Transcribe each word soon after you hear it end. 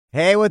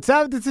Hey, what's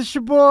up? This is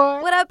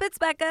Shoboy. What up? It's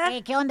Becca.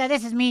 Hey, ¿qué onda?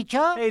 This is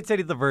Micho. Hey, it's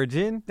Eddie the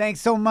Virgin.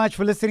 Thanks so much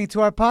for listening to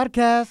our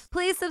podcast.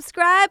 Please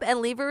subscribe and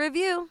leave a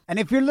review. And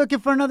if you're looking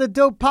for another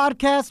dope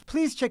podcast,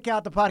 please check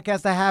out the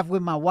podcast I have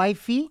with my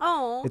wifey.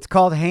 Oh. It's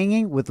called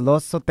Hanging with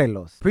Los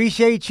Sotelos.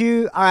 Appreciate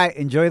you. All right,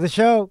 enjoy the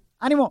show.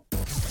 Ánimo.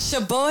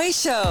 Shoboy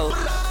Show.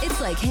 It's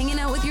like hanging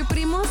out with your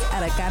primos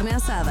at a carne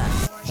asada.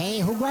 Hey,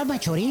 who grabbed my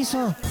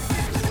chorizo?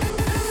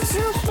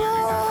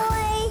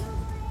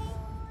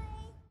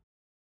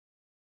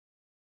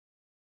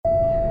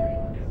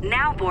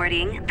 Now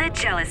boarding the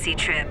jealousy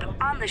trip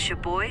on the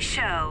Shoboy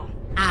Show.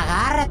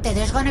 Agárrate,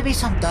 there's gonna be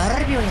some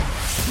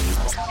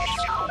turbulence.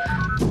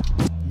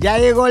 Ya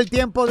llegó el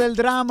tiempo del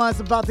drama. It's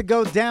about to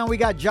go down. We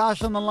got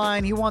Josh on the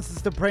line. He wants us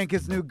to prank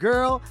his new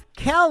girl,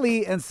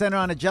 Kelly, and send her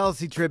on a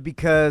jealousy trip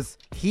because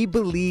he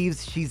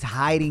believes she's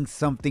hiding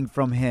something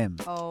from him.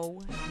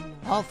 Oh.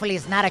 Hopefully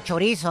it's not a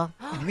chorizo.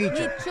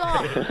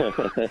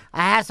 Micho.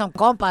 I have some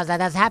compas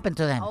that's happened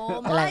to them.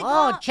 Oh, They're my like,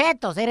 God. oh,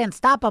 chetos. They didn't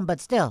stop them, but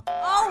still.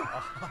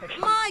 Oh,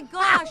 my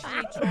gosh,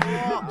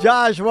 Micho.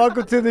 Josh,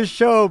 welcome to the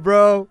show,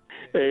 bro.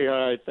 Hey,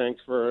 all right, thanks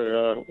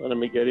for letting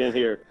me get in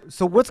here.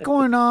 So what's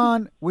going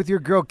on with your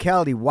girl,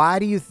 Kelly? Why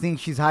do you think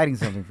she's hiding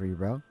something for you,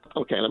 bro?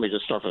 Okay, let me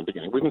just start from the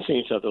beginning. We've been seeing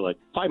each other like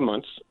 5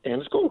 months,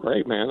 and it's going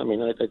great, man. I mean,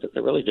 I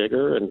really dig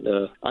her, and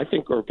I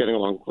think we're getting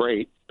along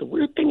great. The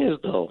weird thing is,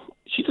 though,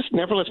 she just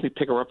never lets me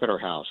pick her up at her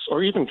house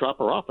or even drop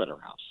her off at her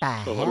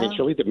house. So, I mean,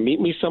 she'll either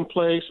meet me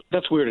someplace.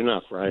 That's weird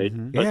enough, right?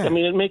 Mm-hmm. But, Yeah. I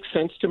mean, it makes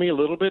sense to me a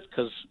little bit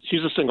because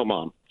she's a single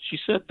mom. She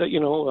said that,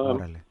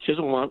 she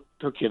doesn't want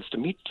her kids to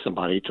meet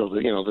somebody till,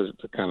 the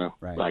kind of,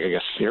 Right. like, I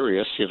guess,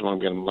 serious. She doesn't want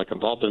to get them, like,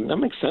 involved in. That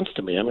makes sense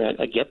to me. I mean,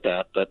 I get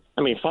that. But,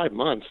 I mean, 5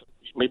 months.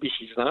 Maybe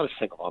she's not a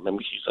single mom.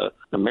 Maybe she's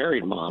a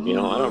married mom. I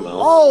don't know.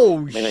 Oh,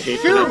 I mean, I hate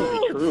for that to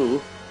be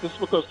true. This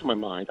is what goes to my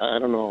mind. I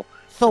don't know.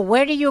 So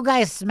where do you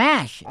guys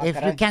smash if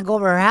you can't go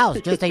over her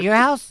house? Just at your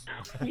house?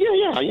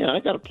 Yeah. I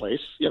got a place,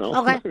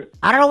 Okay.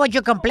 I don't know what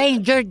you're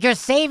complaining. You're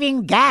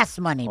saving gas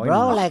money,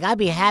 bro. Like, I'd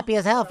be happy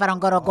as hell if I don't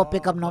gotta go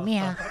pick up no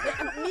mija.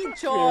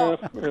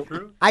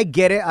 Micho. I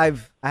get it. I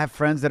have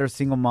friends that are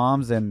single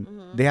moms, and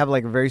they have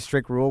like a very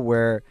strict rule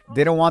where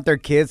they don't want their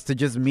kids to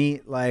just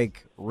meet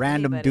like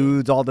random Anybody.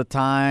 dudes all the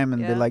time,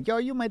 and they're Yeah. like, "Yo,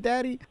 you my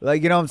daddy,"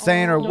 like, you know what I'm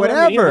saying, or No,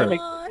 whatever. I mean,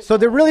 So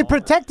they're really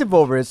protective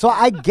over it. So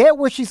I get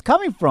where she's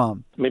coming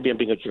from. Maybe I'm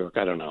being a jerk.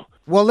 I don't know.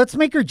 Well, let's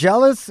make her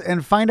jealous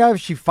and find out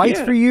if she fights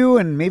Yeah. for you,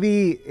 and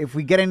maybe if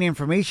we get any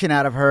information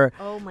out of her.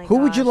 Oh, my Who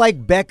would you gosh.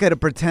 like Becca to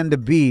pretend to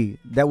be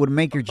that would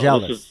make her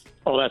jealous?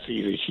 That's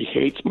easy. She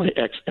hates my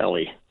ex,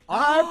 Ellie. All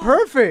right,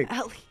 perfect.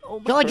 Ellie. Oh,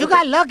 my George, you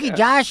got lucky,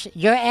 Josh.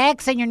 Your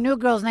ex and your new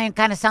girl's name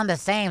kind of sound the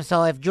same.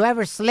 So if you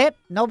ever slip,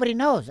 nobody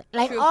knows.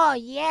 Like, True. oh,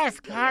 yes,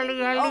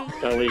 Kelly.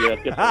 Ellie,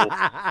 gets old.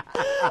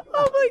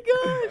 Oh, my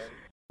gosh.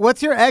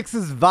 What's your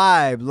ex's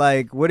vibe?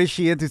 Like, what is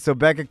she into so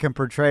Becca can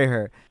portray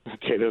her?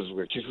 Okay, this is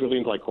weird. She's really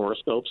into, like,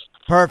 horoscopes,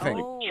 Perfect.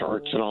 Oh.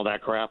 charts, and all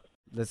that crap.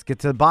 Let's get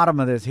to the bottom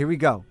of this. Here we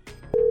go.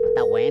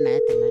 Está buena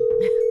esta, man.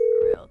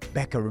 For real.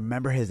 Becca,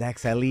 remember his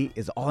ex Ellie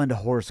is all into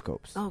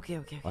horoscopes. Okay.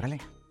 Órale.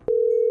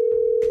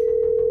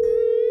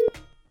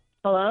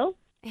 Hello?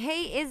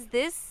 Hey, is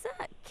this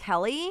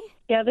Kelly?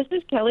 Yeah, this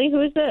is Kelly.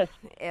 Who is this?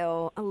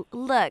 Ew.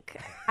 Look,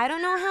 I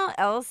don't know how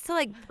else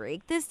to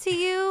break this to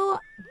you,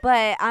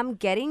 but I'm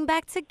getting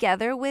back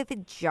together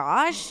with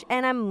Josh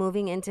and I'm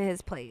moving into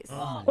his place.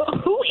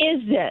 Who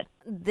is this?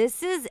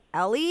 This is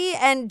Ellie,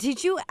 and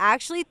did you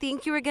actually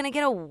think you were gonna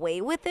get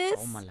away with this?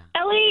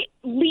 Ellie,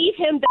 leave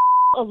him the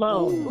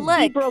alone. Look.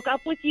 He broke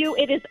up with you.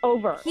 It is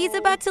over. He's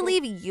about to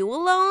leave you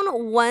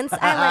alone once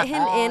I let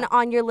him in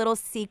on your little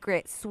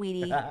secret,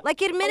 sweetie.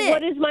 Like, admit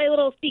What it. is my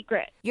little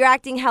secret? You're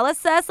acting hella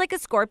sus like a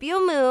Scorpio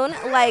moon.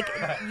 Like,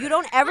 you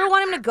don't ever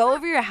want him to go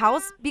over your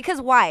house because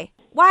why?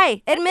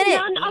 Why? Admit it.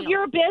 None of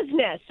your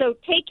business. So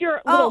take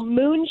your Oh. little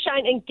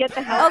moonshine and get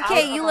the hell out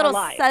Okay, of you our little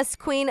life. sus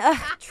queen. Ugh,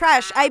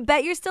 trash. I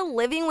bet you're still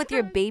living with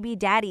your baby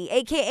daddy,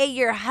 a.k.a.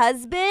 your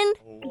husband.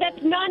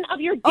 That's none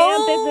of your damn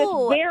Oh.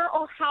 business where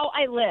or how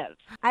I live.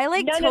 I, None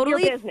of your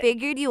totally business.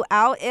 figured you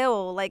out. Ew.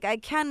 Like, I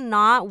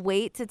cannot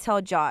wait to tell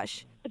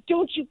Josh.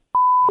 Don't you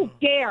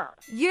dare.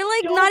 You're,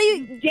 Don't not you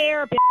even...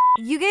 dare, bitch.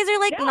 You guys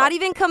are, No. not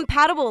even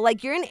compatible.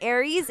 Like, you're an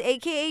Aries,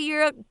 a.k.a.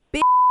 you're a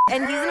bitch,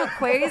 and he's an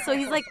Aquarius, so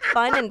he's,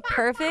 fun and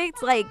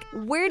perfect. Like,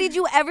 where did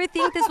you ever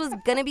think this was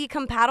gonna be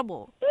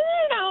compatible?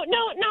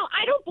 No.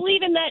 I don't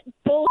believe in that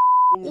bull.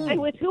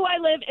 And with who I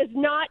live is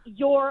not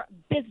your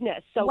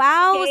business. So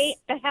Wow. stay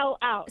the hell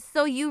out.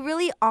 So you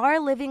really are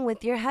living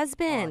with your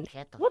husband.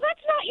 Well,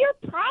 that's not your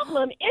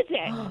problem, is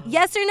it?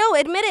 Yes or no?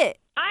 Admit it.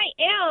 I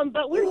am,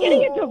 but we're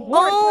getting a divorce.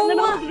 We're in the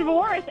middle of a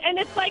divorce, and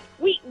it's like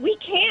we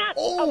can't.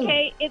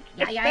 Okay, it's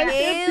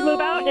expensive to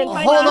move out and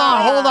find Hold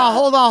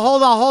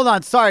out.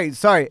 on.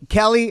 Sorry.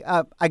 Kelly,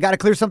 I got to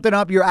clear something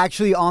up. You're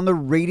actually on the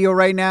radio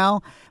right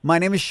now. My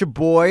name is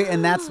Shoboy,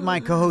 and that's my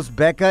co-host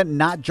Becca,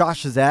 not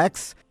Josh's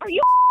ex. Are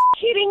you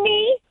kidding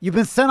me? You've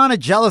been sent on a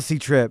jealousy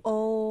trip.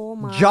 Oh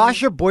my.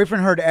 Josh, your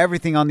boyfriend, heard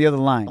everything on the other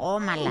line. Oh,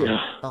 my God.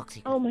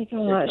 Toxic. Oh my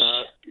gosh.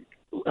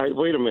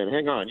 Wait a minute.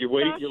 Hang on. You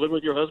living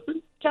with your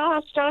husband?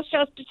 Josh,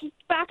 just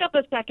back up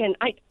a second.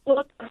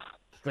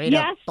 Straight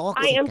Yes, up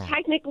I am tóxica.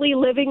 technically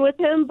living with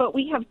him, but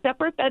we have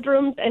separate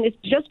bedrooms, and it's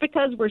just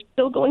because we're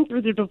still going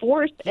through the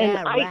divorce, and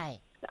Yeah, right.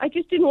 I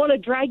just didn't want to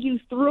drag you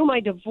through my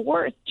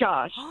divorce,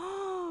 Josh.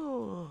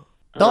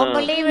 Don't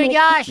believe her,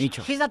 Josh.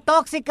 Micho. She's a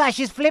tóxica.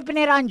 She's flipping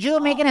it on you,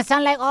 making it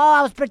sound like, oh,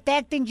 I was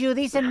protecting you,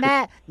 this and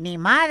that. Ni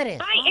madres.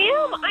 I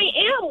am.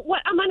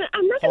 What? I'm not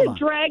Hold going on. to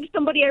drag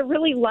somebody I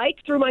really like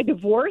through my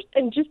divorce,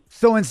 and just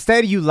So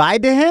instead, you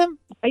lied to him?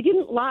 I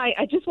didn't lie.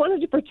 I just wanted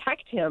to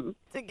protect him.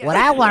 What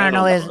I want to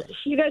know is,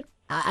 You guys.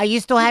 are you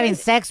still having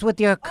sex with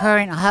your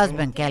current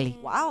husband, Kelly?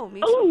 Wow,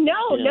 me Oh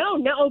no!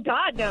 Oh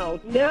God, no!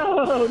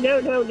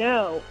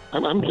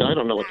 I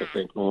don't know what to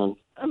think, man.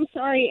 I'm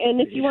sorry,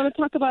 and if you want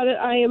to talk about it,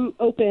 I am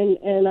open,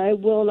 and I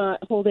will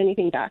not hold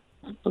anything back.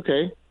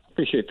 Okay,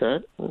 appreciate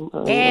that. Damn,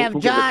 I'm good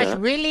with Josh, that.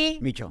 really?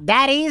 Micho.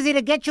 That easy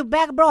to get you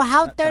back, bro?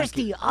 How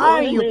thirsty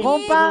are you,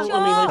 compa?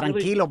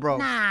 Tranquilo, bro.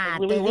 Nah,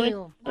 Really, te really?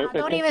 digo. I Don't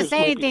think even this say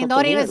might be anything. something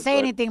Don't even here, say but-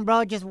 anything,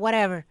 bro. Just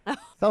whatever.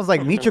 Sounds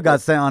like Micho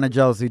got sent on a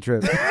jealousy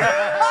trip.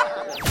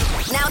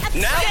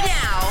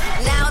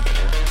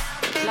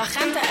 La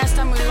gente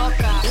está muy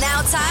loca.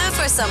 Now time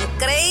for some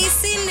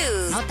crazy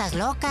news Notas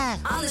locas.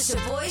 on the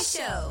Shoboy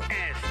Show.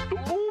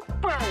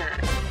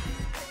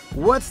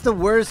 What's the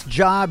worst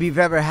job you've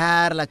ever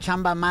had? La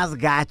chamba más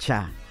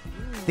gacha.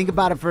 Think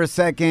about it for a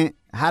second.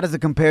 How does it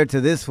compare to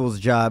this fool's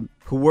job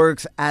who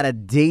works at a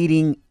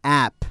dating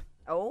app?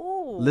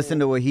 Oh. Listen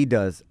to what he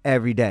does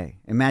every day.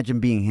 Imagine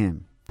being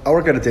him. I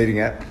work at a dating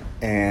app,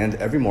 and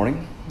every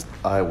morning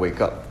I wake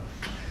up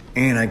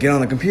and I get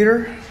on the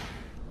computer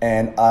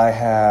and I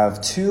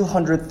have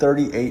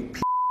 238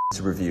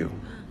 to review.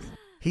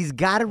 He's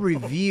got to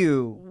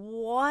review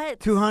What?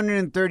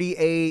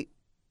 238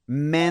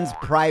 men's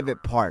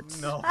private parts.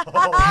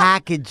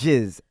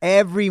 Packages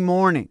every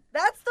morning.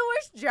 That's the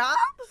worst job?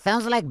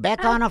 Sounds like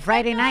Becca on a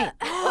Friday night.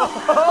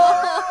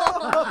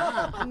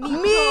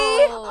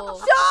 Me?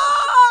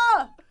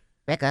 Shaw!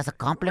 Becca, that's a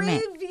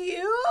compliment.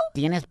 Review?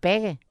 Tienes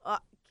pegue.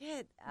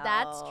 Get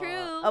That's out. true.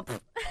 Oh, pff.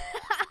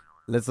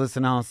 Let's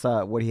listen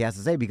to what he has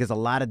to say because a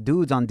lot of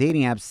dudes on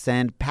dating apps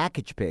send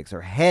package pics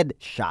or head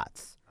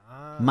shots.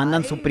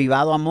 Mandan su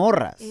privado a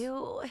morras.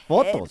 Ew.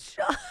 Fotos.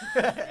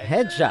 headshot.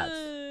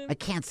 Headshots. I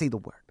can't say the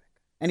word.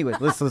 Anyways,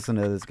 let's listen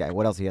to this guy.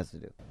 What else he has to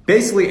do?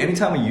 Basically,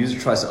 anytime a user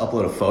tries to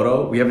upload a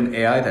photo, we have an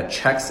AI that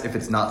checks if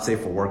it's not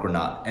safe for work or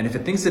not. And if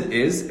it thinks it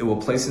is, it will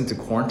place it into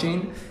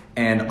quarantine,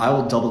 and I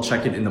will double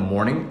check it in the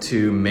morning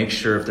to make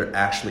sure if there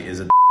actually is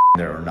a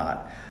there or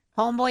not.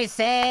 Homeboy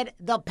said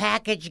the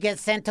package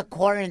gets sent to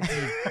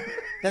quarantine.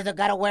 Does it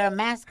gotta wear a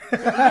mask?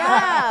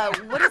 Yeah.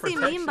 What does he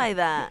mean by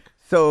that?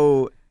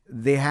 So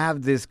they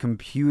have this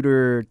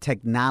computer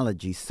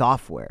technology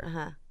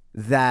software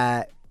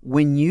that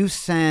when you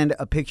send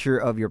a picture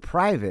of your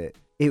private,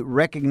 it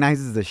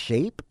recognizes the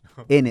shape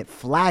and it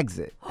flags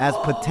it as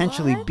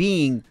potentially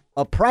being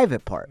a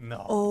private part.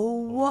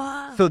 Oh,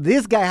 what? So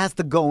this guy has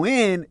to go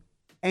in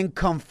and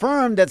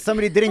confirm that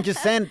somebody didn't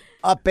just send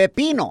a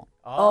pepino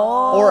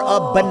or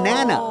a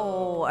banana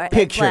or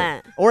picture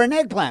eggplant. or an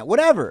eggplant,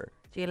 whatever.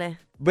 Chile.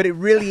 But it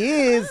really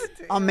is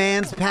a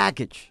man's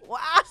package. Wow.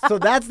 So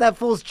that's that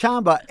fool's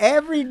chamba.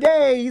 Every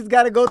day he's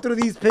got to go through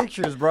these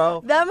pictures,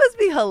 bro. That must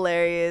be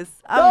hilarious.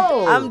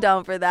 No. I'm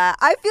down for that.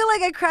 I feel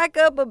like I crack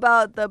up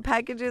about the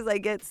packages I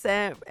get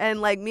sent. And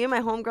like me and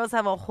my homegirls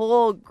have a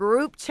whole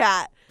group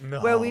chat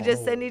where we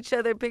just send each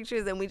other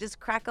pictures and we just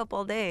crack up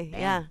all day.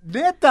 Yeah.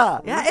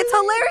 Neta. Yeah, it's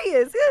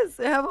hilarious. Yes.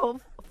 I have a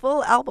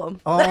full album.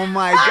 Oh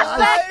my God.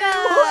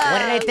 What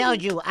did I tell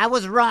you? I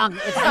was wrong.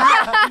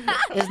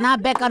 It's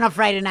not Becca on a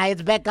Friday night.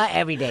 It's Becca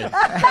every day. You're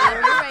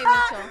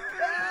right, Mitchell.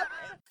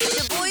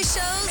 Shoboy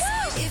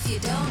shows. If you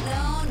don't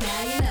know,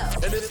 now you know.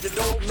 And if you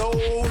don't know,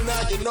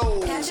 now you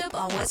know. Catch up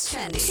on what's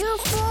trending.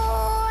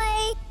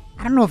 I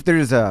don't know if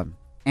there's a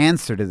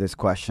answer to this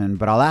question,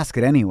 but I'll ask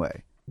it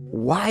anyway.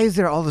 Why is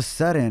there all of a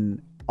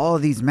sudden all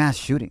of these mass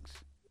shootings?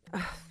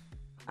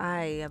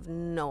 I have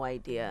no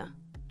idea.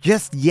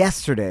 Just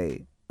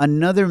yesterday,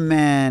 another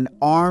man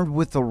armed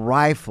with a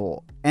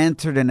rifle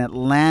entered an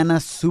Atlanta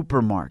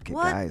supermarket,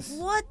 What? guys.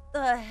 What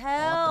the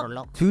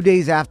hell? 2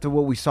 days after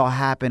what we saw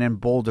happen in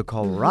Boulder,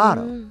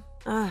 Colorado.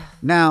 Ugh.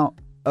 Now,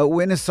 a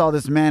witness saw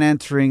this man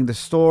entering the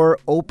store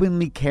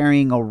openly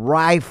carrying a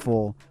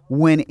rifle,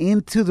 went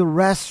into the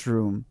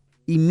restroom.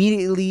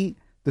 Immediately,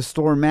 the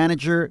store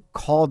manager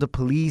called the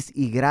police,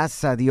 y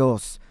gracias a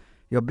Dios.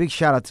 Yo, big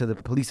shout out to the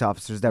police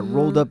officers that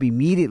rolled up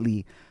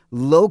immediately,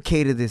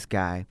 located this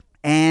guy,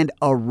 and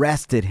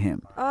arrested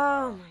him.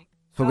 Oh, my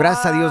So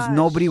gracias a Dios,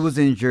 nobody was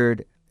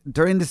injured.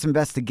 During this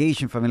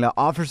investigation, familia,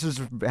 officers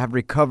have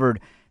recovered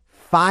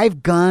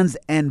 5 guns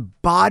and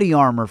body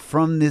armor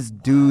from this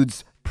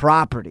dude's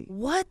property.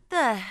 What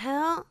the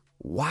hell?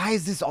 Why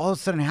is this all of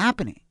a sudden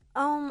happening?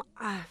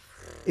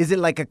 Is it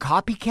like a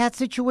copycat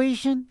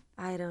situation?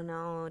 I don't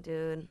know,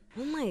 dude.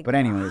 Oh my But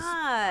anyways,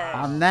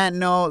 on that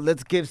note,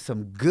 let's give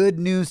some good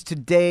news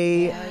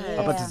today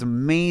about this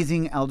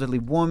amazing elderly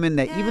woman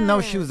that even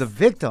though she was a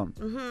victim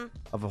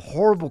of a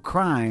horrible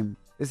crime,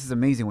 This is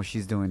amazing what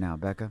she's doing now,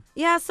 Becca.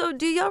 Yeah, so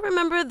do y'all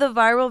remember the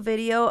viral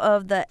video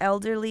of the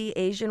elderly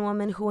Asian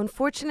woman who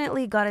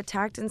unfortunately got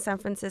attacked in San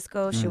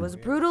Francisco? She was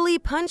brutally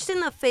punched in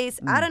the face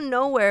out of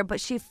nowhere, but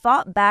she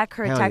fought back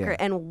her attacker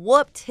and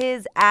whooped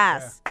his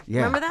ass. Yeah.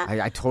 Remember that?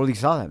 I totally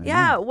saw that, man.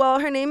 Yeah, well,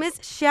 her name is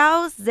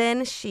Xiao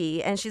Zhen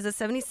Shi, and she's a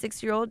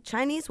 76-year-old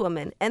Chinese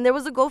woman. And there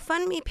was a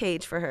GoFundMe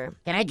page for her.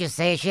 Can I just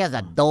say she has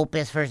a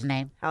dopest first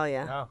name? Hell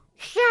yeah. Oh.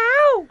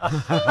 Xiao!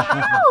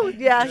 Xiao!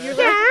 Yeah, you're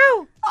right.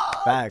 Xiao!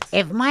 Facts.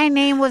 If my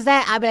name was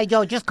that, I'd be like,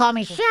 yo, just call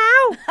me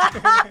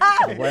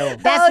Xiao. Well,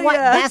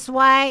 That's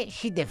why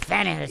she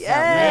defended herself,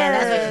 man.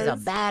 That's why she's Yes.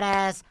 a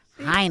badass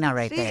hyena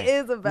right there. She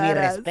is a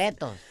badass. Mi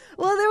respetos.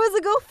 Well, there was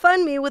a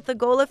GoFundMe with the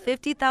goal of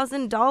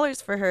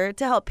 $50,000 for her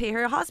to help pay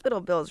her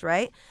hospital bills,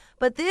 right?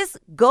 But this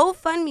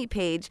GoFundMe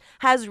page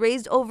has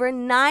raised over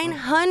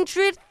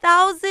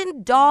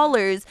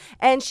 $900,000,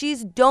 and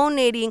she's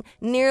donating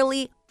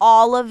nearly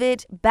all of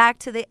it back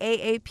to the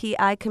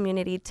AAPI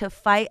community to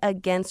fight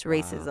against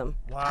racism.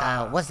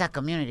 What's that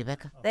community,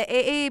 Becca? The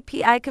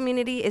AAPI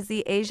community is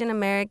the Asian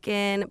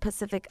American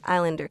Pacific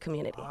Islander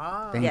community.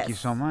 thank you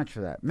so much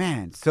for that.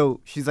 Man,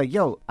 so she's like,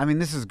 yo, I mean,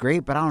 this is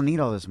great, but I don't need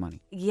all this money.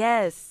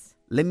 Yes.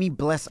 Let me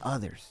bless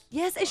others.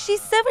 Yes, and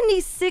she's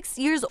 76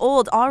 years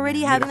old,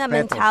 already having that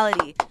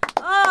mentality.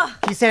 Oh,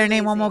 Can you say her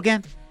name one more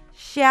again?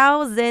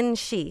 Xiao Zhen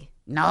Shi.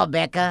 No,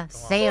 Becca.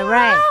 Say it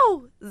right.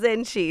 Xiao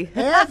Zhen Shi.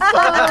 Mi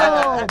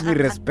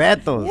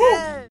respetos.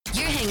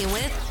 You're hanging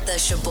with The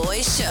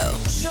Shoboy Show.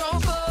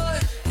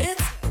 Shoboy,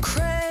 it's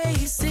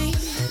crazy.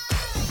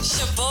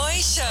 Shoboy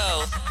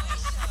Show.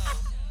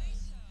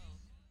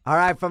 All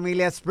right,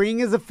 familia, spring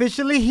is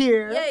officially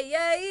here. Yay,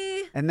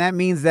 yay. And that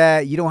means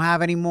that you don't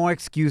have any more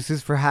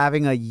excuses for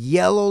having a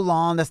yellow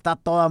lawn that está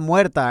toda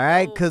muerta, all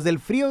right? Because el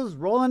frío is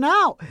rolling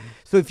out.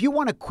 So if you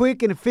want a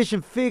quick and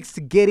efficient fix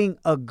to getting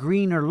a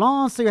greener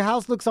lawn so your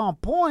house looks on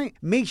point,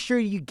 make sure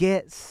you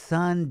get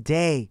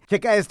Sunday.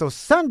 Check out esto.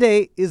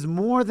 Sunday is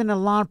more than a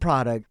lawn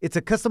product. It's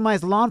a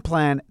customized lawn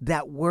plan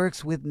that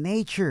works with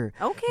nature.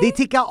 Okay. They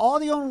take out all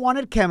the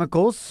unwanted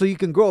chemicals so you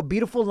can grow a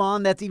beautiful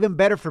lawn that's even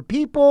better for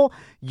people,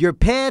 your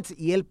pets,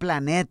 y el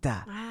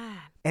planeta.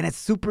 And it's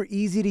super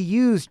easy to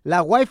use.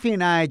 La wifey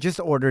and I just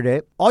ordered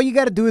it. All you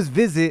got to do is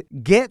visit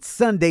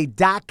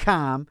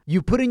getsunday.com.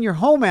 You put in your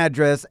home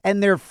address,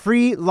 and their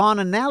free lawn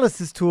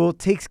analysis tool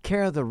takes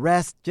care of the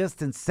rest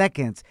just in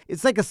seconds.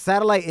 It's like a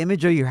satellite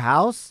image of your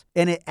house,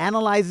 and it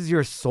analyzes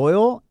your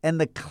soil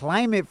and the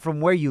climate from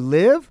where you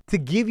live to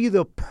give you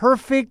the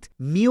perfect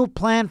meal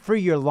plan for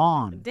your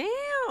lawn. Damn,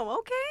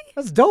 okay.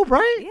 That's dope,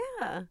 right?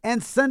 Yeah.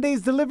 And Sundays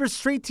delivered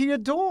straight to your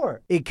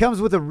door. It comes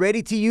with a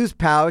ready-to-use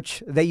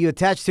pouch that you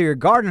attach to your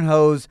garden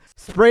hose,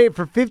 spray it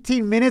for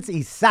 15 minutes,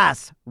 y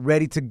sas,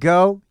 ready to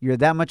go. You're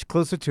that much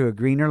closer to a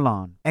greener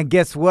lawn. And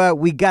guess what?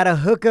 We got a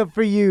hookup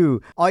for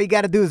you. All you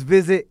got to do is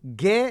visit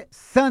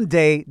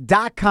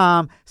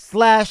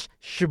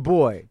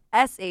getsunday.com/Shoboy.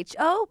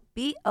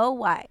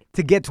 SHOBOY.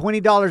 To get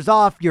 $20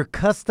 off your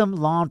custom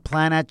lawn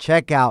plan at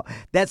checkout.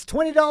 That's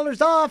 $20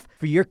 off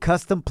for your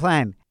custom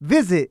plan.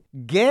 Visit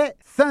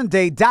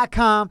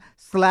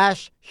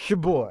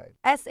getsunday.com/Shoboy.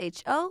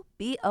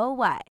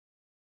 SHOBOY.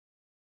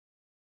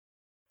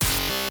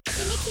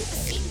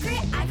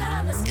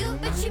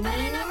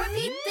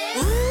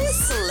 Ooh,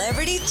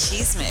 Celebrity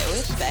Cheesemate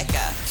with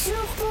Becca.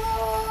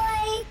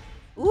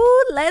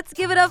 Ooh, let's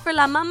give it up for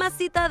La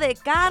Mamacita de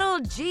Karol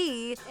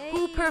G,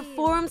 who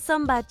performed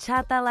some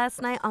bachata last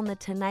night on The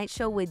Tonight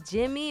Show with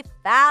Jimmy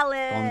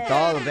Fallon. Con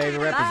todo, baby,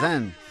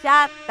 represent.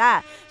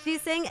 Bachata. She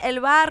sang El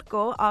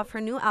Barco off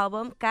her new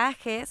album,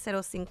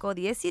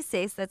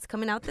 KG0516, that's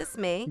coming out this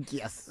May.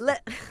 Yes. Le-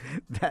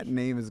 That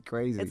name is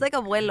crazy. It's like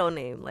a abuelo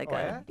name. Like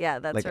yeah,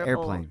 that's Like her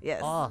airplane. whole...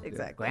 Yes, Oh,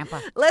 exactly. Grandpa.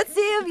 Let's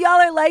see if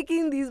y'all are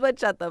liking these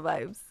bachata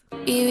vibes.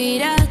 Y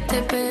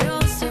viraste, pero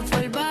se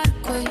fue el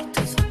barco y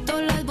tus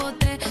fotos las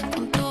boté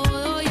con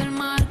todo y el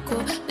marco.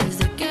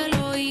 Desde que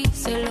lo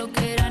hice, lo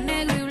que era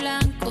negro y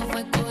blanco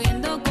fue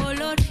cogiendo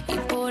color y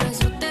por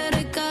eso te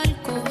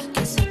recalco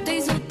que se te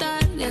hizo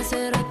tarde.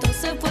 Hace rato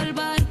se fue el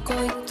barco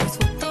y tus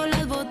fotos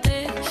las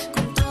boté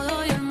con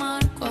todo y el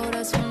marco.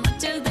 Ahora son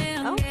noches de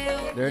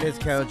jangueo. There it is,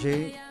 Karol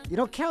G. You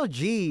know, Karol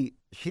G,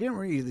 she didn't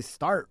really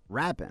start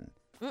rapping.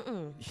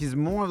 She's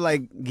more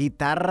like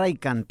guitarra y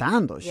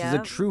cantando. She's a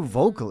Yep. true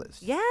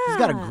vocalist. Yeah. She's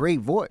got a great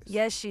voice.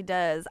 Yes, she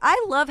does. I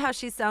love how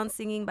she sounds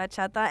singing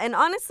bachata. And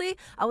honestly,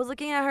 I was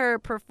looking at her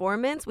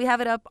performance. We have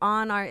it up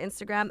on our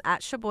Instagram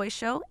at Shoboy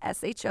Show,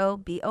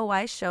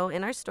 SHOBOY Show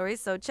in our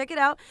stories. So check it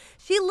out.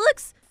 She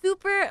looks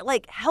super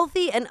like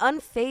healthy and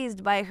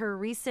unfazed by her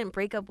recent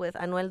breakup with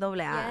Anuel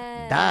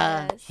AA.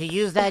 Duh. She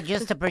used that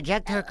just to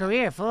project her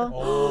career, fool.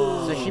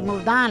 So she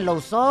moved on, lo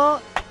usó,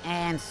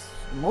 and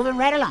moving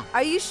right along.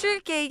 Are you sure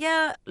que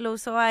ella lo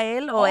usó a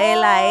él o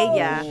él a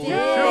ella?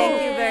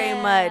 Thank you very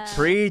much.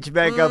 Preach,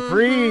 Becca,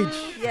 preach.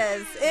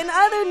 Yes. In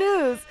other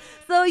news,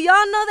 So y'all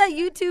know that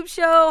YouTube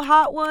show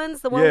Hot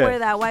Ones, the one Yeah. where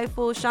that white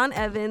fool Sean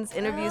Evans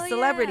interviews Oh,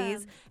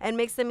 celebrities yeah. and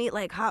makes them eat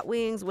like hot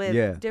wings with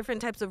Yeah.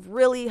 different types of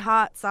really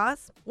hot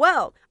sauce.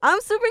 Well,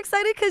 I'm super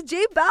excited because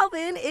J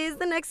Balvin is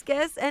the next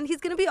guest and he's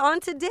gonna be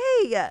on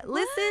today.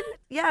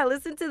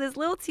 Listen to this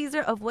little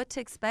teaser of what to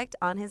expect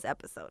on his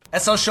episode.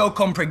 Es el show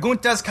con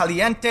preguntas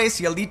calientes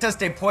y alitas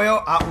de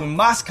pollo aún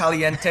más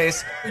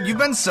calientes. You've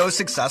been so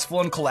successful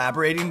in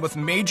collaborating with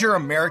major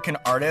American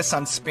artists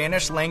on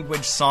Spanish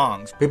language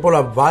songs. People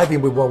are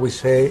vibing with what we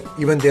say,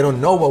 even they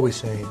don't know what we're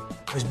saying.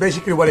 It's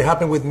basically what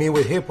happened with me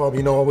with hip hop.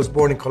 You know, I was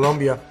born in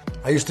Colombia.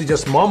 I used to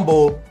just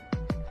mumble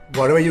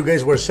whatever you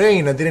guys were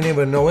saying. I didn't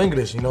even know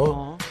English, you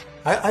know.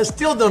 I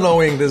still don't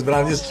know English, but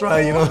I'm just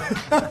trying, you know.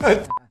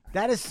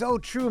 That is so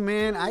true,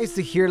 man. I used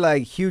to hear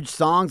like huge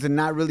songs and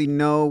not really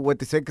know what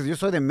they said because yo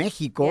soy de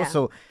Mexico, Yeah.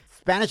 so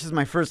Spanish is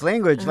my first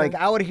language. Like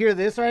I would hear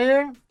this right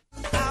here.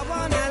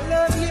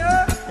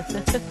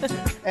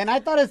 And I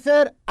thought it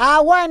said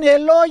agua en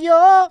el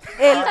hoyo.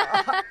 El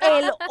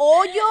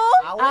hoyo?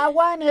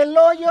 Agua en el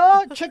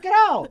hoyo. Check it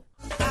out.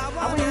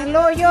 Agua en el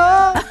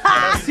hoyo.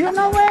 ¿Sí o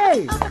no,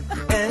 way?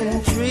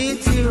 And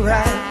treat you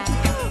right.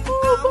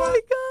 Oh my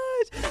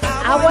gosh.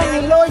 Agua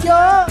en el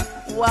hoyo.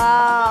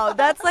 Wow,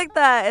 that's like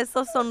that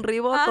Eso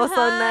Sonribo,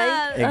 Coso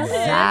Night.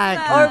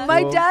 Exactly. Or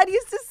my fool. dad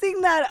used to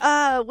sing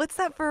that, what's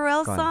that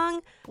Pharrell Go on.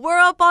 song? We're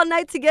up all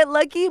night to get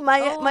lucky.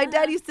 My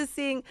dad used to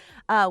sing,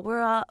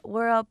 we're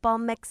up all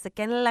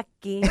Mexican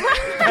lucky. He used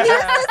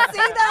to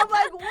sing that. I'm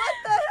like, what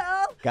the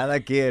hell? Cada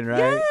kid,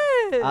 right?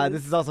 Yes.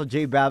 This is also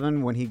J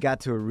Balvin when he got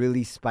to a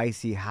really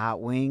spicy hot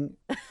wing.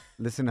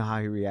 Listen to how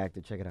he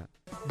reacted. Check it out.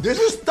 This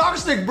is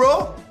toxic,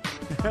 bro.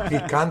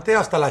 Picante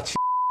hasta la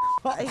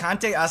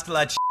Cante hasta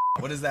la ch...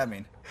 What does that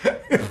mean?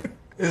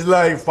 It's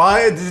like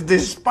fire.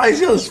 This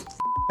spicy as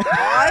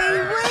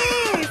Ay,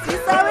 güey, sí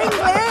sabe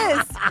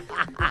inglés.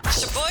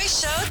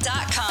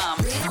 ShoboyShow.com.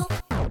 Real,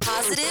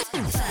 positive,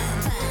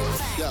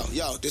 fun.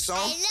 Yo, this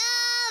song?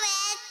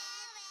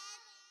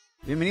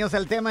 Bienvenidos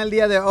al tema del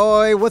día de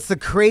hoy. What's the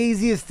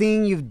craziest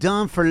thing you've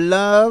done for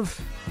love?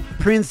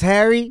 Prince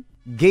Harry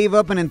gave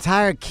up an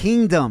entire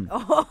kingdom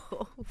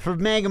for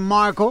Meghan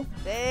Markle.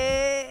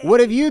 What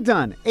have you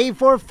done?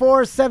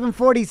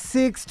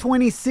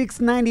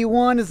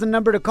 844-746-2691 is the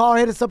number to call.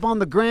 Hit us up on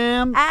the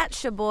gram. At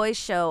Shoboy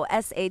Show,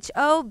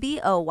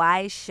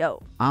 SHOBOY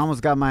Show. I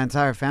almost got my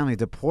entire family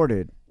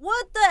deported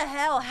What the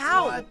hell?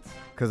 How?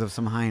 because of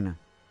some hyena.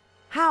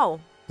 How?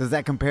 Does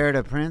that compare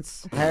to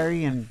Prince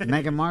Harry and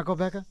Meghan Markle,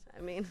 Becca?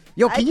 I mean,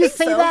 Yo, I can you think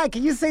say so. that?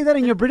 Can you say that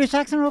in your British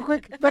accent real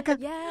quick, Becca?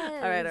 Yes.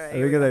 All right, all right.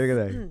 Look at that, look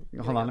at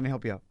that. Hold on, let me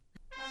help you out.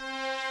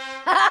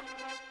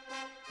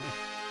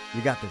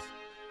 You got this.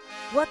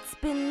 What's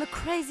been the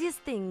craziest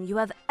thing you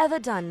have ever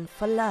done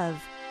for love?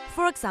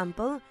 For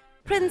example,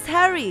 Prince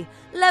Harry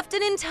left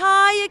an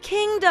entire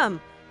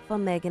kingdom for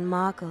Meghan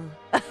Markle.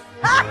 You're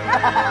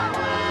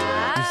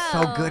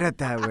so good at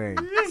that, way.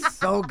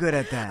 So good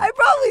at that. I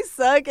probably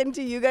suck, and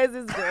to you guys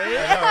it's great.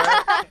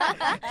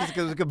 Just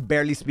because we could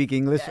barely speak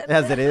English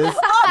as it is.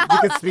 You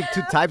could speak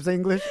two types of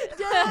English.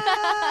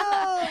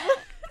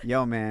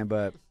 Yo, man,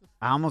 but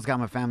I almost got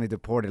my family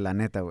deported, la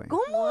neta, güey.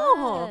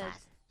 ¿Cómo?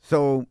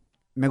 So,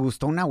 me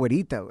gustó una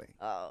güerita, güey.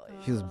 Oh,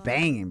 She was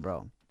banging,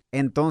 bro.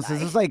 Entonces,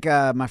 this was like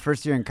my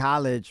first year in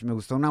college. Me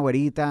gustó una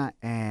güerita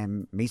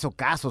and me hizo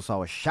caso, so I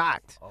was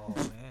shocked. Oh,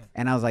 man.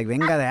 And I was like,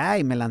 venga de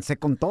ahí, me lancé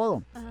con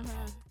todo.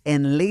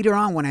 And later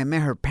on, when I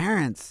met her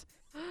parents,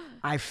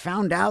 I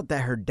found out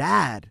that her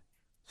dad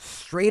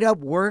straight up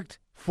worked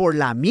for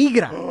La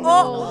Migra.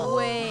 No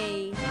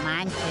way.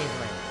 Manches,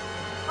 güey.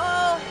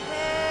 Oh,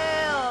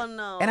 hell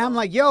no. And I'm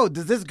like, yo,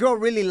 does this girl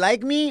really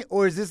like me?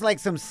 Or is this like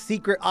some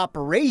secret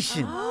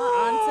operation?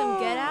 On some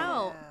Get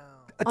Out.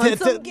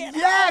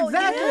 Yeah,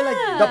 exactly. Like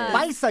the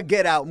Paisa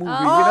Get Out movie. You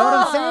know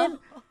what I'm saying?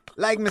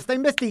 Like, me está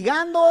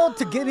investigando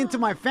to get into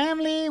my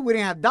family. We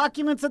didn't have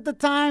documents at the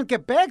time. ¿Qué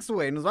pex,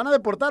 güey? ¿Nos van a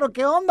deportar o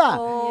qué onda?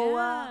 Oh,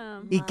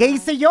 Yeah. ¿Y qué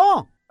hice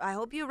yo? I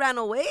hope you ran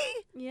away.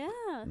 Yeah.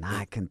 Nah,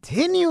 I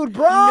continued,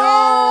 bro.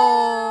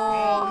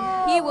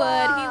 No. He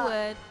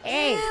would.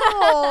 Hey,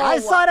 I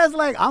saw it as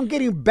like, I'm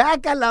getting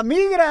back at La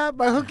Migra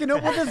by hooking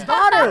up with his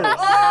daughter.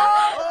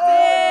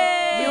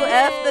 You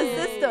F the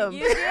system.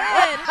 You did.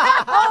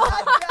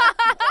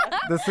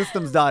 The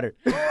system's daughter.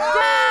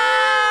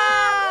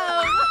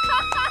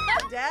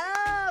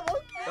 Damn.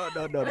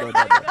 Okay. No.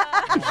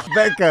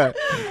 Becca,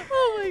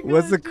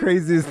 what's the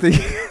craziest thing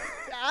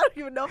I don't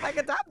even know if I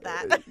can top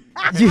that.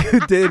 you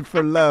did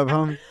for love,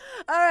 homie?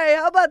 All right,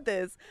 how about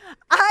this?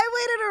 I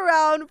waited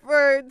around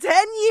for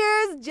 10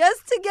 years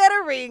just to get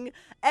a ring,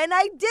 and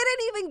I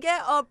didn't even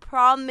get a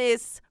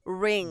promise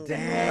ring.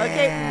 Damn.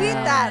 Okay, beat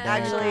that,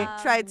 actually.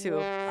 Try to.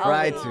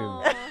 Try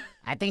to.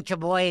 I think your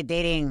boy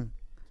dating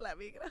Let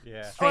me go.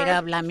 straight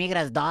up La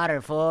Migra's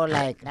daughter, fool.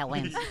 Like, that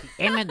went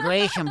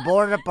immigration,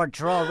 border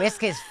patrol,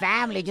 risk his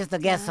family just to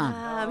get some.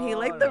 He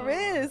liked the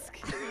risk.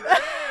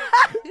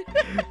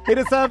 Hit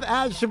us up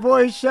at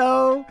Shoboy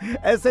Show,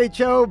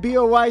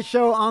 SHOBOY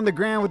Show on the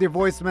gram with your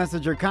voice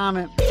message or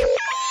comment.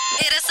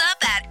 Hit us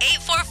up at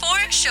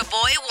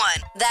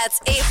 844-SHOBOY1. That's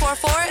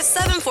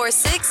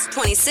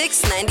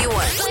 844-746-2691.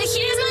 But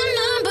here's my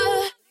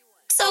number,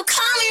 so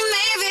call me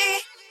maybe.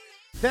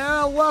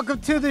 Sarah,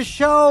 welcome to the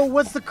show.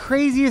 What's the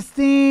craziest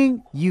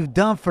thing you've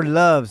done for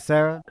love,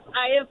 Sarah?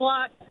 I have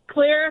walked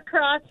clear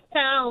across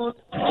town,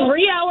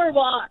 3-hour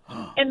walk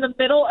in the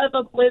middle of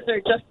a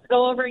blizzard just to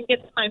go over and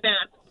get to my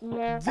man.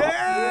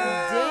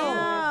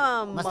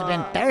 Damn. Must have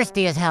been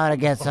thirsty as hell to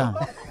get some.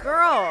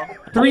 Girl.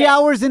 3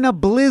 hours in a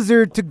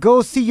blizzard to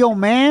go see your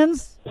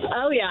mans?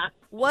 Oh, yeah.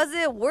 Was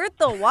it worth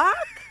the walk?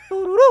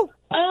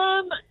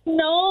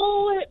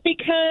 No,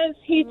 because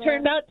he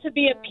turned out to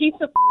be a piece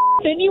of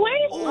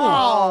anyway.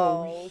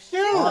 Oh, shoot.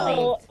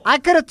 So, I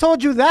could have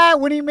told you that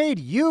when he made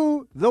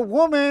you, the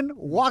woman,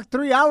 walk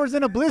 3 hours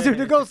in a blizzard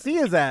to go see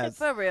his ass.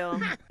 For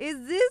real.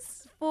 Is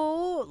this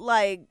fool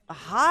like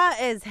hot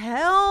as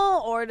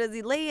hell, or does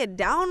he lay it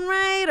down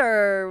right,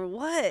 or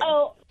what?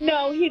 oh,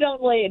 no, he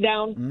don't lay it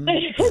down.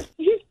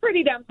 He's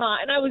pretty damn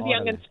hot, and I was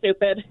young and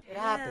stupid. It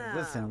happens.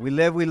 Listen, we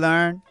live, we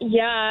learn.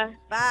 Yeah.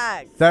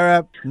 Facts.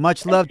 Sarah,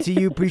 much love to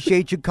you.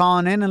 Appreciate you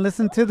calling in and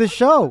listen to the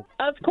show.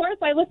 Of course,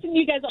 I listen to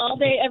you guys all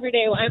day, every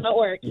day when I'm at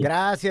work.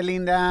 Gracias,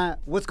 linda.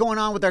 What's going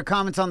on with our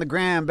comments on the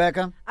gram,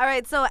 Becca? All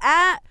right, so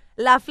at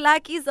La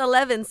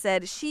Flakis11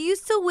 said she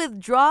used to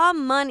withdraw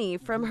money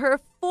from her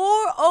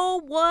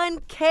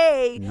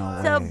 401k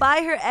to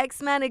buy her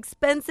ex-man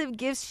expensive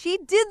gifts. She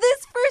did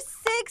this for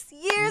 6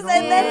 years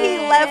and then he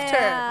left her.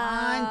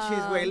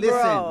 Manches, wait,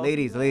 listen,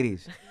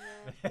 ladies.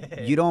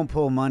 You don't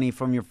pull money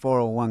from your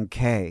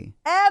 401k.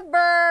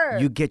 Ever.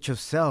 You get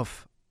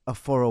yourself a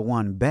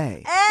 401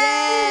 bay.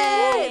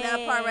 Hey,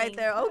 that part right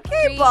there.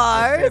 Okay,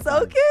 bars.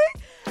 Okay.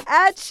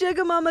 At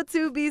Sugar Mama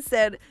 2B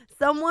said,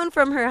 someone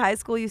from her high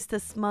school used to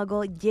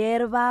smuggle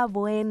yerba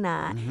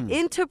buena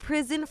into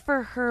prison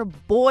for her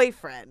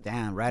boyfriend.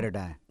 Damn, ride or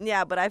die.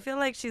 Yeah, but I feel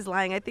like she's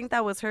lying. I think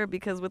that was her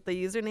because with the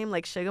username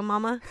like Sugar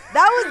Mama,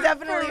 that was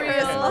definitely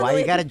her. Why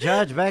you gotta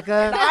judge,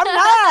 Becca?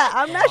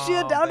 I'm not. She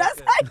a down that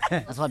side.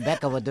 That's what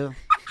Becca would do.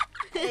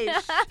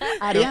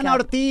 Ariana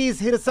Ortiz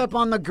hit us up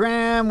on the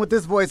gram with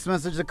this voice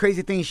message, the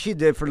crazy thing she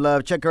did for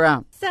love. Check her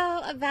out.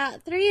 So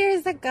about 3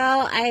 years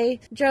ago, I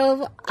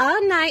drove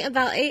all night,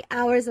 about 8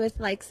 hours with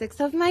like 6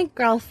 of my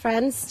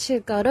girlfriends to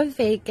go to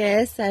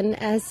Vegas. And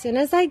as soon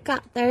as I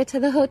got there to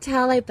the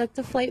hotel, I booked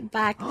a flight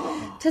back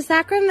to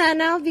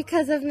Sacramento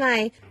because of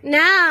my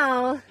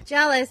now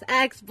jealous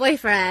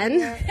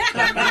ex-boyfriend.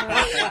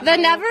 But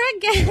never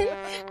again.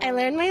 I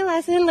learned my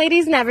lesson.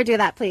 Ladies, never do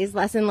that, please.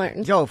 Lesson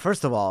learned. Yo,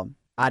 first of all,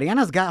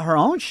 Ariana's got her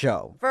own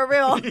show. For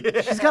real.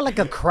 She's got like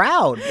a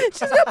crowd.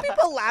 She's got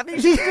people laughing.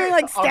 She's doing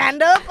like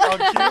stand-up.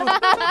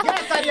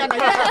 Yes, Ariana,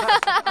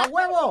 yes. A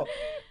huevo.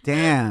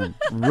 Damn.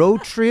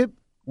 Road trip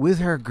with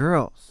her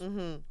girls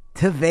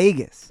to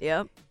Vegas.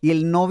 Yep. Y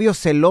el novio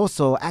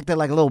celoso acted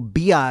like a little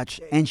biatch,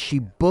 and she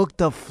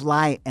booked a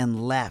flight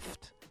and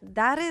left.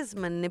 That is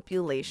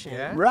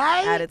manipulation.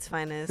 Right? At its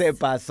finest. Se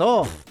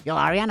pasó. Yo,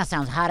 Ariana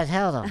sounds hot as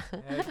hell, though.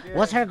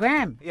 What's her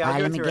gram? Yeah, All right,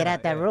 give let it me to get her.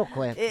 at that real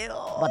quick.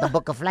 About to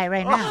book a flight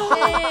right now.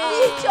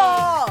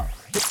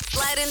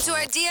 Slide into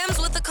our DMs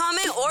with a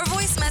comment or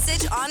voice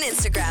message on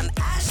Instagram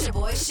at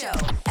Shoboy Show.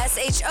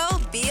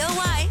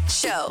 SHOBOY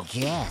Show.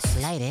 Yeah,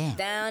 slide in.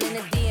 Down in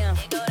the DM.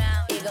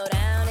 It go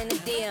down in the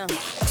DM.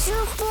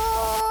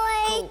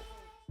 Shoboy.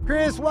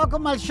 Chris,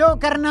 welcome to my show,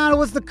 carnal.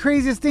 What's the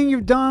craziest thing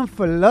you've done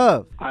for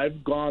love?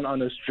 I've gone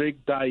on a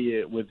strict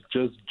diet with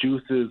just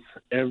juices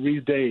every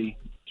day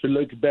to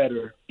look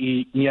better.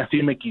 Y ni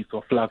así me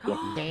quiso, flaco.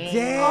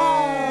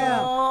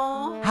 Damn.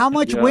 How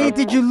much weight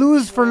did you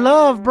lose for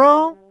love,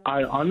 bro?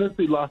 I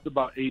honestly lost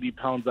about 80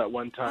 pounds at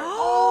one time.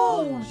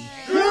 Oh,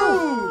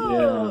 shoot.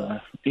 Yeah.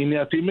 Y ni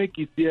así me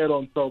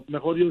quisieron, so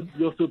mejor yo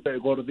supe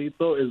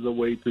gordito is the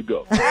way to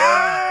go.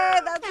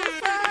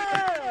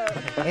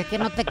 Es que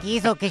no te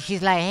quiso, que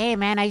she's like, hey,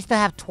 man, I used to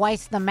have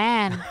twice the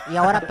man. Y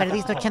ahora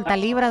perdiste 80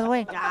 libras,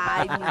 güey.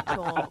 Ay,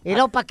 Micho. Y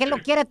luego, ¿para qué lo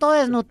quiere todo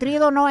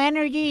desnutrido? No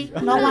energy.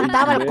 No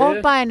aguantaba el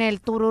compa en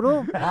el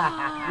tururú.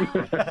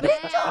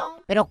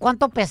 Pero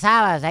 ¿cuánto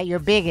pesabas at your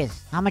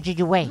biggest? How much did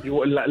you weigh?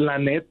 La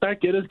neta,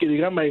 ¿quieres que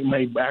diga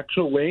my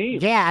actual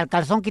weight? Yeah, al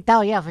calzón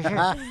quitado, yeah, for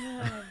sure.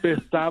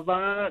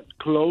 Pesaba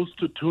close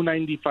to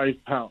 295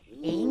 pounds.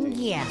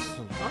 Yes.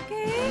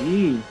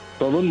 Sí,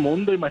 todo el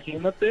mundo,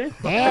 imagínate.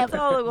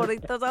 Todos los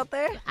gorditos out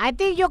there. I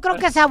think yo creo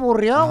que se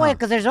aburrió, güey,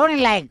 because there's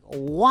only like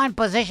one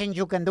position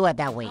you can do at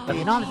that weight.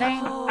 You know what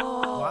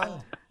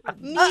I'm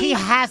saying? He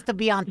has to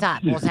be on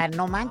top. O sea,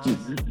 no manches.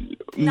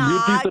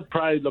 You'd be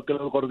surprised lo que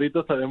los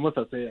gorditos sabemos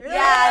hacer.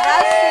 Yeah,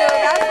 that's true.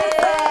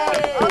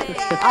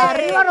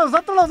 ¡Arriba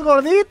nosotros los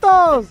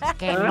gorditos!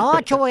 Que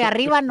no, Shoboy,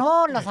 arriba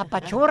no, los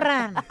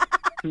apachurran.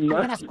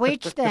 You're gonna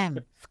squeech them.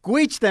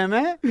 Squeech them,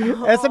 eh?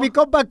 Ese es mi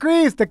compa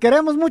Chris. Te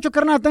queremos mucho,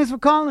 carnal. Thanks for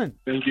calling.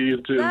 Thank you,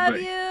 you too. Love Bye.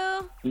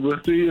 you. We'll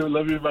see you.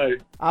 Love you. Bye.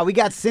 We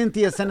got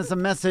Cynthia send us a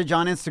message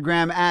on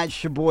Instagram at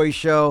Shoboy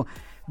Show.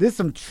 This is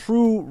some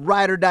true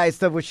ride or die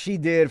stuff what she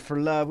did for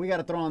love. We got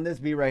to throw on this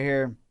beat right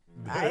here.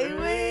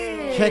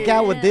 Check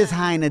out what this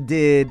hyena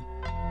did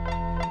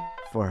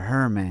for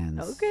her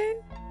mans. Okay.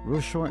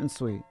 Real short and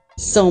sweet.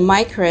 So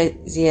my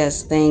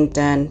craziest thing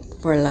done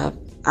for love,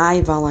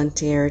 I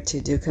volunteered to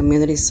do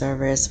community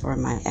service for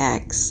my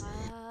ex.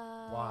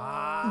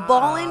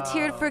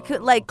 Volunteered for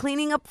like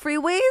cleaning up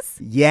freeways?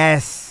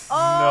 Yes.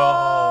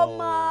 Oh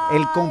my.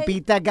 El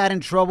compita got in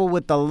trouble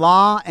with the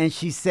law and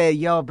she said,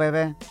 yo,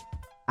 baby,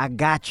 I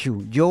got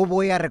you. Yo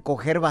voy a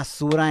recoger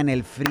basura en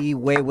el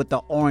freeway with the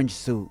orange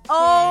suit.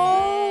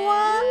 Oh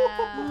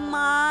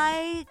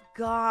my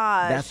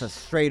gosh. That's a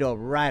straight up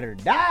ride or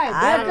die,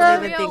 I Becca.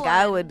 don't even think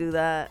I would do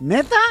that.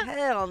 Neta?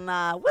 Hell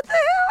nah. What the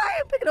hell? I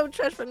ain't picking up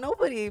trash for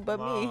nobody but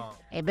me.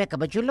 Hey, Becca,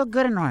 but you look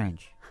good in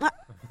orange.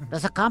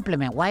 That's a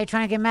compliment. Why are you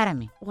trying to get mad at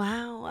me?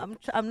 Wow,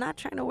 I'm not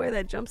trying to wear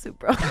that jumpsuit,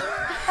 bro.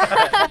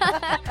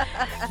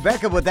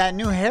 Becca, with that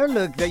new hair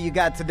look that you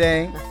got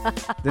today,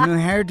 the new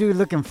hairdo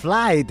looking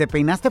fly. Te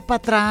peinaste para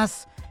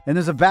atrás, and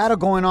there's a battle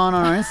going on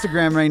our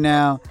Instagram right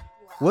now.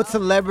 What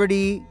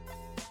celebrity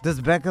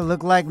does Becca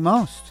look like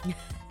most?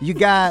 You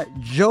got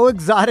Joe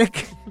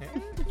Exotic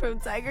From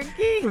Tiger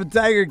King. from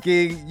Tiger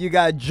King. You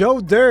got Joe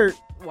Dirt.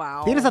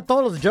 Wow. Tienes a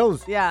todos los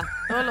Joes. Yeah,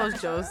 todos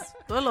los Joes.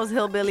 Todos los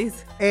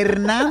hillbillies.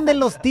 Hernán de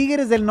los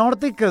Tigres del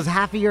Norte, because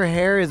half of your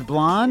hair is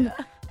blonde.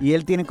 Y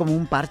él tiene como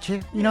un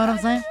parche. You know what I'm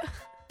saying?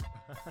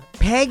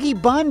 Peggy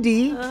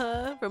Bundy.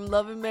 From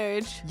Love and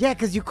Marriage. Yeah,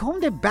 because you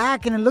combed it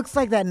back and it looks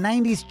like that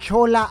 90s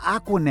Chola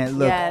Aquanet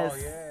look. Yes.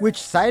 Which,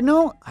 side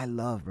note, I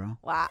love, bro.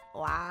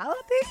 Wow,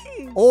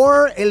 thanks.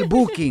 Or El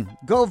Buki.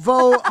 Go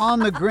vote on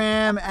the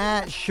gram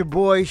at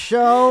Shoboy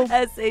Show.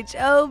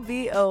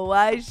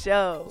 Shoboy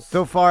Show.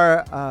 So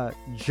far,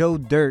 Joe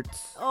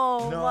Dirt's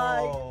Oh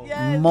my,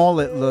 yes.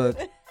 mullet look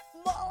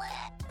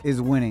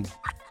is winning.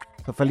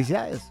 So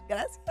felicidades.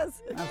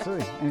 Gracias.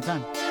 Absolutely.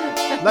 Anytime.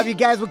 Love you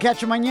guys. We'll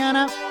catch you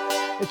mañana.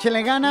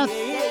 Échale ganas.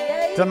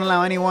 Don't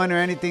allow anyone or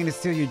anything to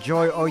steal your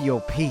joy or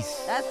your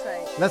peace. That's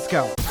right. Let's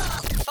go.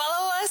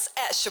 Follow us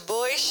at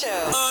Shoboy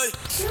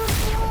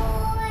Show.